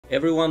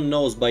Everyone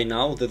knows by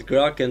now that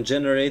Grok can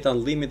generate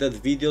unlimited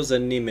videos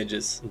and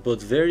images, but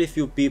very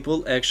few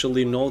people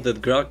actually know that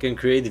Grok can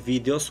create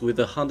videos with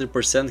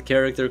 100%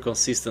 character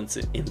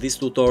consistency. In this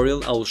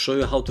tutorial I will show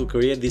you how to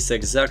create this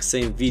exact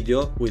same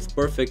video with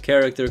perfect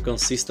character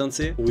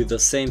consistency with the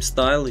same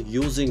style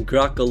using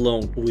Grok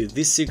alone. With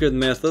this secret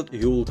method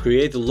you will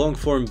create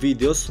long-form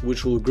videos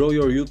which will grow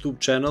your YouTube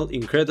channel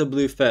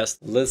incredibly fast.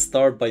 Let's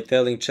start by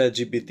telling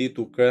ChatGPT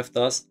to craft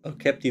us a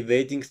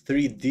captivating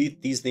 3D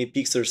Disney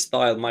Pixar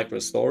style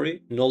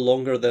microstory, no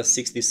longer than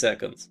 60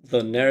 seconds.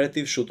 The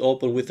narrative should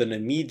open with an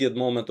immediate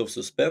moment of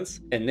suspense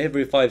and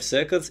every 5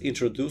 seconds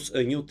introduce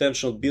a new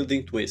tension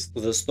building twist.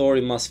 The story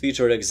must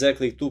feature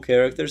exactly 2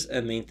 characters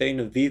and maintain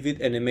a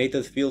vivid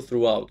animated feel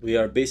throughout. We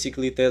are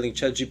basically telling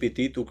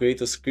ChatGPT to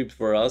create a script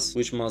for us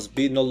which must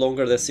be no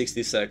longer than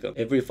 60 seconds.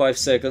 Every 5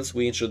 seconds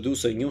we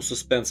introduce a new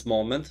suspense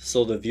moment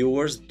so the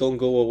viewers don't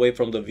go away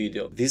from the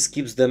video. This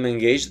keeps them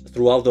engaged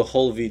throughout the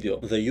whole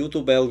video. The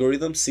YouTube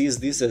algorithm sees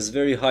this as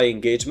very high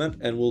engagement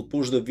and will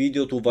push the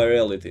video to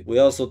virality. We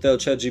also tell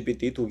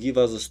ChatGPT to give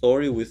us a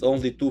story with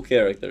only 2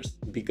 characters,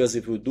 because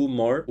if we do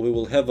more, we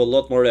will have a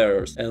lot more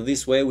errors, and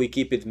this way we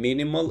keep it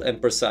minimal and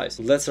precise.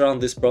 Let's run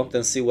this prompt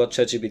and see what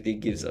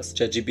ChatGPT gives us.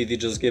 ChatGPT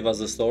just gave us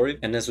a story,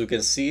 and as you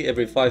can see,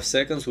 every 5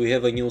 seconds we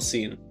have a new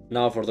scene.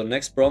 Now for the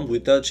next prompt,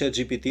 we tell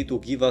ChatGPT to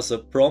give us a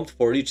prompt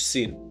for each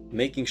scene,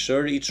 making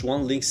sure each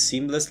one links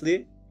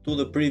seamlessly to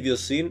the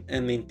previous scene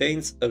and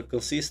maintains a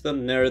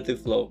consistent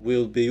narrative flow. We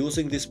will be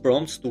using these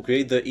prompts to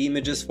create the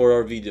images for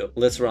our video.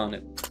 Let's run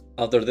it.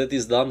 After that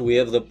is done, we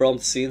have the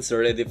prompt scenes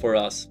ready for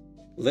us.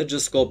 Let's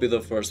just copy the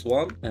first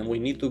one and we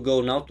need to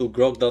go now to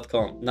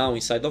grok.com. Now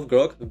inside of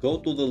Grok, go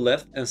to the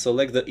left and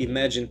select the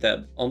Imagine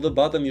tab. On the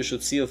bottom you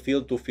should see a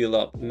field to fill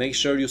up. Make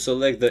sure you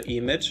select the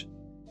image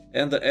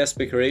and the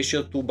aspect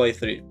ratio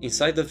 2:3.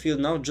 Inside the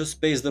field now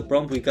just paste the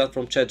prompt we got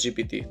from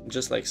ChatGPT,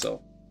 just like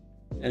so.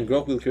 And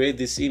Grok will create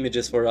these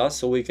images for us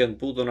so we can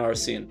put on our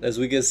scene. As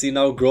we can see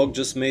now, Grok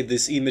just made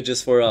these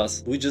images for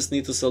us. We just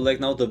need to select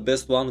now the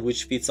best one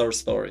which fits our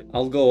story.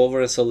 I'll go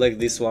over and select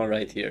this one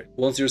right here.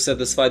 Once you're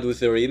satisfied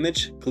with your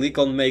image, click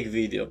on Make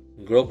Video.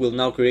 Grok will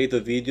now create a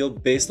video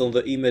based on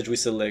the image we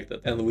selected,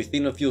 and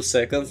within a few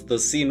seconds the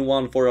scene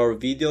 1 for our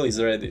video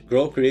is ready.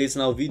 Grok creates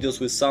now videos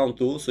with sound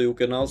too, so you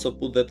can also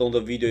put that on the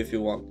video if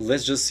you want.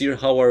 Let's just hear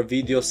how our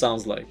video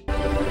sounds like.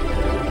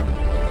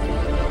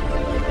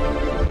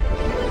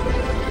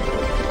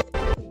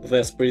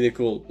 That's pretty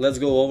cool. Let's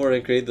go over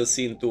and create the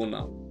scene 2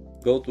 now.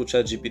 Go to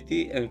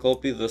ChatGPT and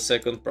copy the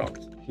second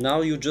prompt. Now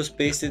you just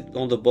paste it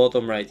on the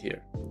bottom right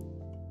here.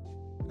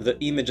 The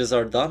images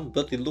are done,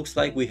 but it looks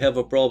like we have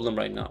a problem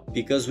right now,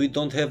 because we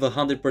don't have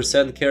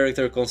 100%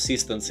 character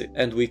consistency,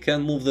 and we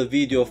can move the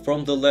video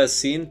from the last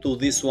scene to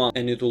this one,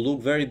 and it will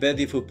look very bad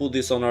if we put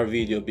this on our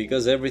video,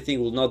 because everything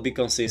will not be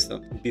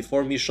consistent.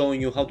 Before me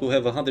showing you how to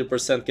have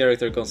 100%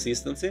 character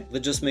consistency,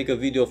 let's just make a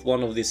video of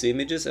one of these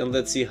images and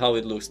let's see how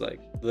it looks like.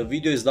 The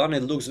video is done,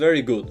 it looks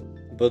very good.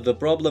 But the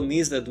problem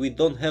is that we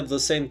don't have the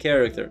same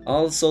character.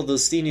 Also, the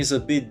scene is a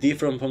bit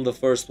different from the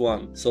first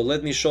one. So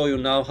let me show you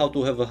now how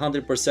to have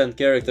 100%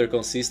 character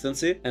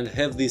consistency and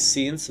have these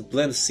scenes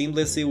blend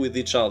seamlessly with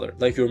each other,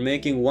 like you're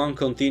making one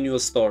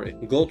continuous story.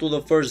 Go to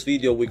the first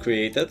video we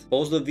created,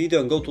 pause the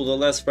video and go to the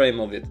last frame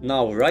of it.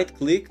 Now right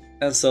click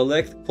and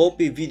select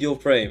Copy Video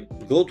Frame.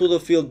 Go to the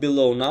field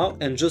below now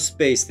and just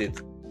paste it.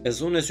 As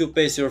soon as you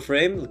paste your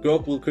frame,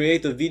 Grok will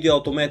create a video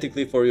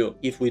automatically for you.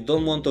 If we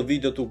don't want a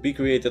video to be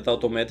created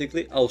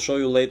automatically, I'll show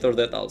you later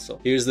that also.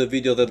 Here's the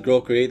video that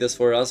Grok created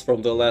for us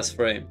from the last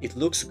frame. It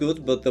looks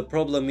good, but the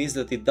problem is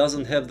that it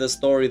doesn't have the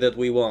story that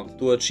we want.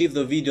 To achieve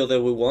the video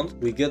that we want,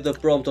 we get the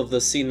prompt of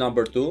the scene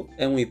number 2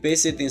 and we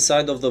paste it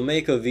inside of the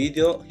Make a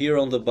Video here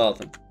on the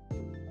bottom.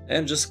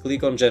 And just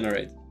click on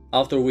Generate.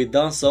 After we've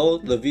done so,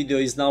 the video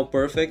is now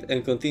perfect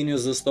and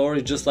continues the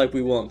story just like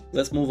we want.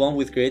 Let's move on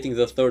with creating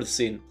the third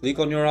scene. Click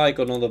on your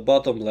icon on the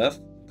bottom left,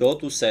 go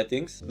to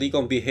Settings, click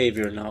on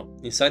Behavior now.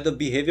 Inside the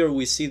behavior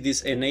we see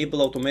this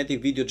Enable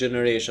Automatic Video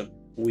Generation.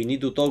 We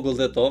need to toggle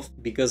that off,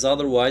 because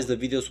otherwise the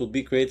videos will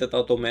be created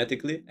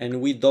automatically and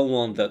we don't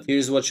want that.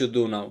 Here's what you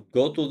do now.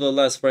 Go to the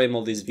last frame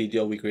of this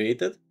video we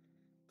created.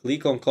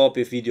 Click on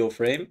Copy Video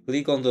Frame,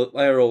 click on the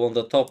arrow on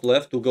the top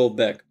left to go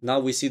back. Now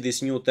we see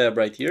this new tab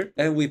right here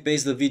and we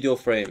paste the video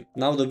frame.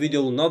 Now the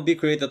video will not be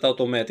created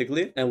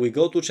automatically and we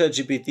go to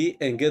ChatGPT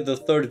and get the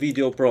third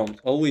video prompt.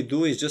 All we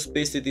do is just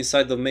paste it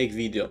inside the Make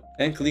Video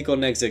and click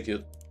on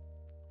Execute.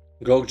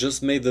 Grok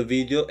just made the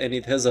video and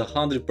it has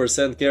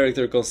 100%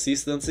 character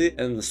consistency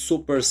and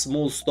super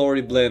smooth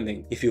story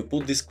blending. If you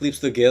put these clips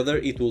together,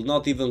 it will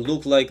not even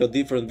look like a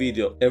different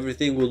video.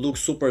 Everything will look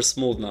super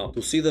smooth now.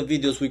 To see the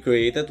videos we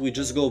created, we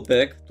just go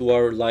back to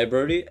our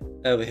library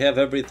and we have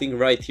everything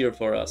right here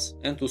for us.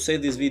 And to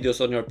save these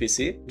videos on your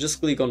PC,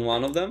 just click on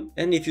one of them.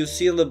 And if you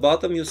see on the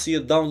bottom, you see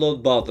a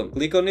download button.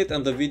 Click on it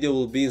and the video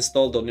will be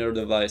installed on your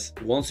device.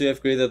 Once you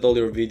have created all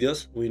your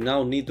videos, we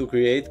now need to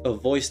create a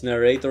voice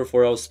narrator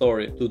for our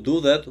story. To do do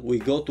that, we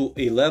go to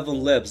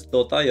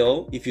 11labs.io.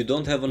 If you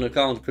don't have an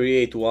account,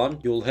 create one.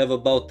 You'll have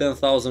about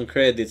 10,000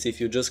 credits if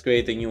you just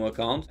create a new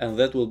account, and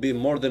that will be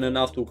more than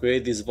enough to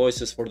create these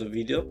voices for the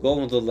video. Go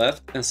on the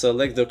left and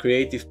select the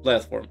creative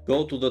platform. Go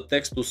to the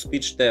text to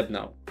speech tab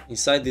now.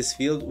 Inside this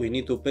field, we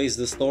need to paste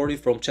the story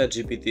from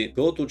ChatGPT.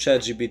 Go to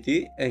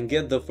ChatGPT and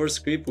get the first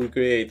script we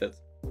created.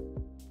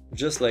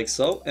 Just like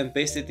so, and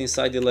paste it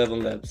inside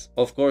 11 labs.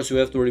 Of course, you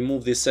have to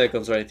remove these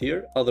seconds right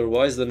here,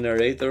 otherwise the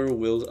narrator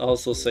will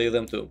also say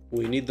them too.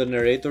 We need the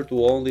narrator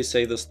to only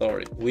say the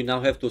story. We now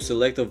have to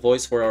select a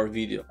voice for our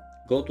video.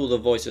 Go to the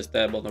voices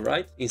tab on the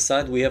right.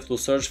 Inside we have to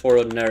search for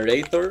a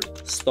narrator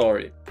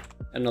story,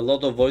 and a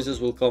lot of voices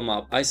will come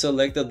up. I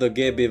selected the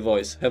Gaby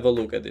voice. Have a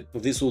look at it.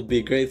 This would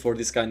be great for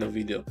this kind of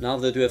video. Now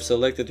that you have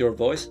selected your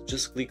voice,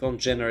 just click on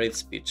generate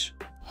speech.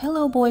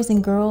 Hello boys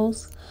and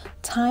girls,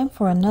 time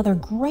for another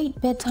great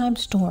bedtime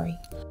story.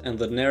 And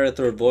the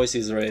narrator voice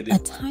is ready. A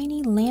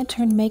tiny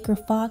lantern maker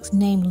fox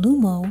named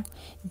Lumo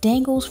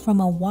dangles from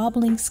a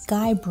wobbling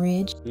sky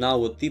bridge.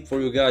 Now a tip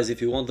for you guys,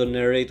 if you want the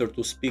narrator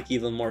to speak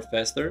even more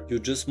faster, you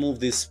just move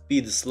this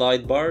speed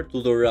slide bar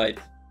to the right.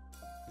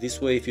 This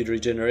way, if you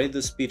regenerate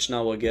the speech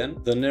now again,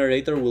 the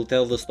narrator will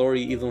tell the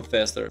story even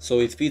faster,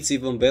 so it fits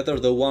even better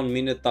the 1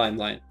 minute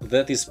timeline.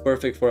 That is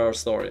perfect for our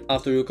story.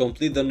 After you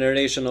complete the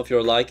narration of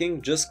your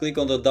liking, just click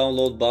on the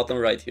download button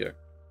right here.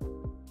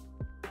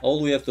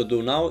 All we have to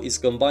do now is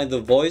combine the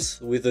voice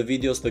with the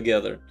videos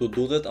together. To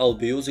do that, I'll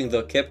be using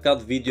the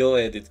CapCut Video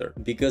Editor,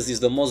 because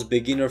it's the most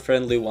beginner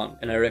friendly one,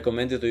 and I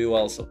recommend it to you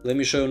also. Let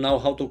me show you now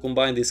how to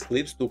combine these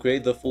clips to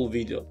create the full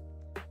video.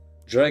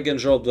 Drag and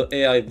drop the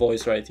AI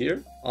voice right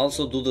here.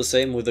 Also do the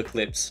same with the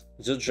clips.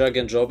 Just drag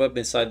and drop them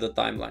inside the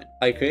timeline.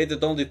 I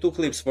created only 2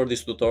 clips for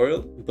this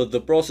tutorial, but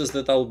the process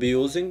that I'll be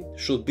using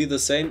should be the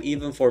same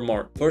even for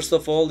more. First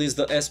of all is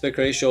the aspect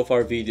ratio of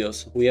our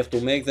videos. We have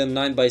to make them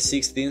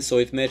 9:16 so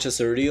it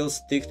matches a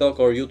Reels, TikTok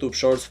or YouTube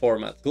Shorts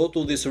format. Go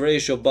to this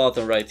ratio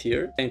button right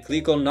here and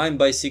click on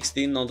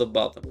 9:16 on the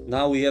bottom.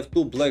 Now we have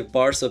 2 black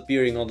bars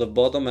appearing on the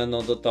bottom and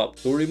on the top.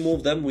 To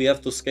remove them, we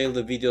have to scale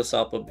the videos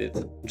up a bit.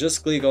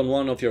 Just click on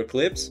one of your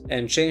clips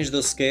and change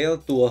the scale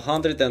to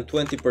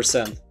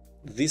 120%.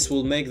 This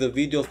will make the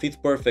video fit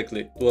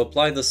perfectly. To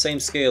apply the same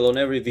scale on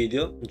every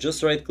video,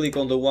 just right click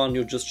on the one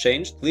you just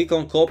changed, click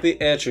on copy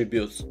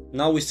attributes.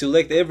 Now we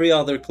select every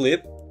other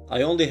clip.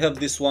 I only have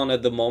this one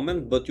at the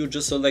moment, but you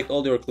just select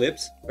all your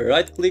clips,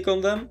 right click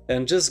on them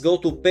and just go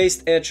to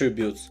paste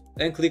attributes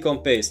and click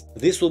on paste.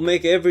 This will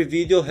make every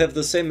video have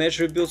the same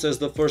attributes as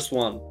the first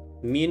one,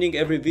 meaning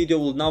every video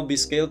will now be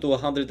scaled to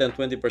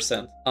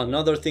 120%.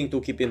 Another thing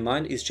to keep in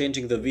mind is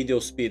changing the video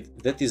speed.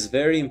 That is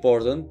very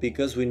important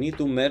because we need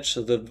to match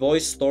the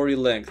voice story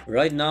length.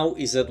 Right now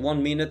is at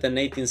 1 minute and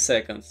 18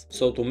 seconds.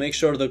 So to make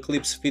sure the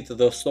clips fit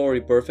the story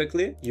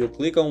perfectly, you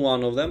click on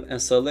one of them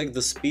and select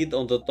the speed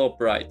on the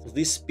top right.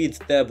 This speed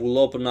tab will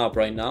open up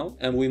right now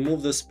and we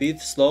move the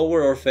speed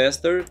slower or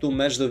faster to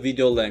match the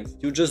video length.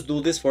 You just do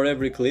this for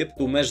every clip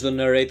to match the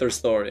narrator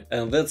story.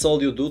 And that's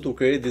all you do to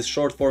create these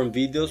short form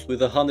videos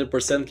with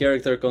 100%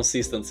 character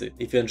consistency.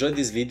 If you enjoyed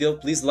this video,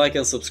 please like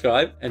and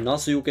subscribe, and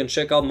also you can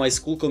check out my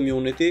school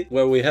community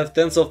where we have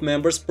tens of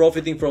members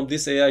profiting from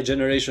these AI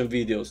generation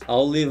videos.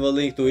 I'll leave a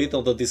link to it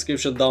on the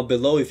description down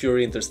below if you're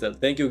interested.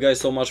 Thank you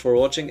guys so much for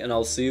watching, and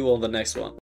I'll see you on the next one.